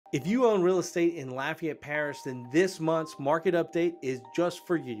If you own real estate in Lafayette Parish, then this month's market update is just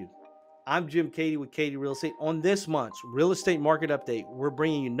for you. I'm Jim Keaty with Keaty Real Estate. On this month's real estate market update, we're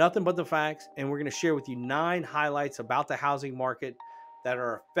bringing you nothing but the facts, and we're going to share with you 9 highlights about the housing market that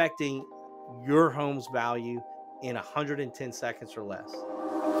are affecting your home's value in 110 seconds or less.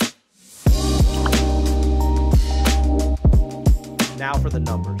 Now for the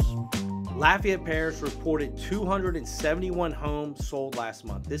numbers. Lafayette Parish reported 271 homes sold last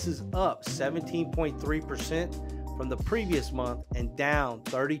month. This is up 17.3% from the previous month and down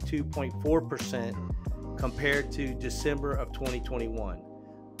 32.4% compared to December of 2021.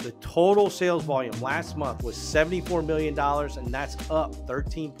 The total sales volume last month was $74 million, and that's up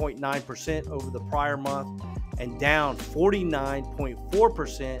 13.9% over the prior month and down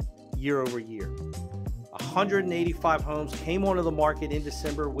 49.4% year over year. 185 homes came onto the market in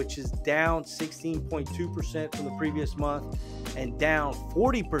December, which is down 16.2% from the previous month and down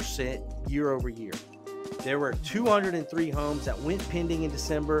 40% year over year. There were 203 homes that went pending in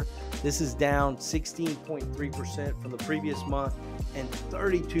December. This is down 16.3% from the previous month and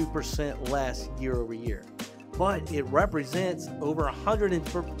 32% less year over year. But it represents over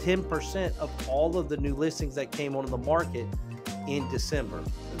 110% of all of the new listings that came onto the market in December.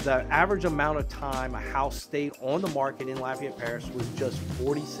 The average amount of time a house stayed on the market in Lafayette Parish was just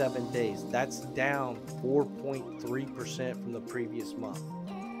 47 days. That's down 4.3% from the previous month.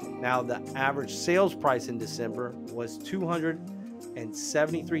 Now, the average sales price in December was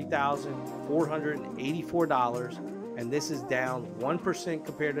 $273,484, and this is down 1%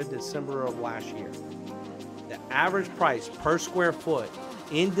 compared to December of last year. The average price per square foot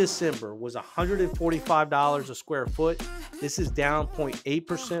in December was $145 a square foot. This is down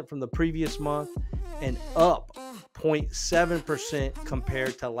 0.8% from the previous month and up 0.7%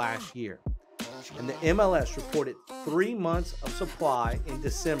 compared to last year. And the MLS reported 3 months of supply in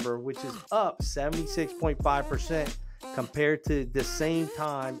December, which is up 76.5% compared to the same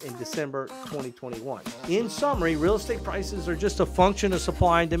time in December 2021. In summary, real estate prices are just a function of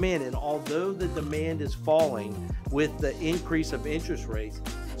supply and demand, and although the demand is falling with the increase of interest rates,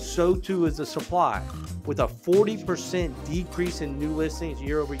 so too is the supply. With a 40% decrease in new listings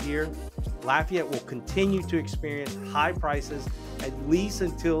year over year, Lafayette will continue to experience high prices at least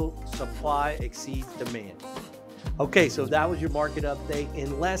until supply exceeds demand. Okay, so that was your market update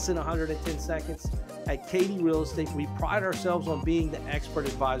in less than 110 seconds. At Keaty Real Estate, we pride ourselves on being the expert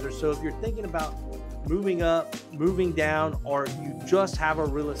advisor. So if you're thinking about moving up, moving down, or you just have a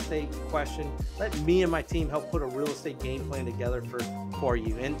real estate question, let me and my team help put a real estate game plan together for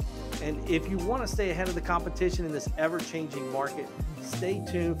you. And if you want to stay ahead of the competition in this ever-changing market, stay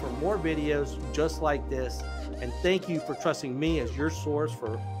tuned for more videos just like this. And thank you for trusting me as your source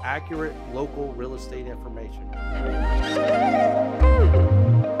for accurate local real estate information.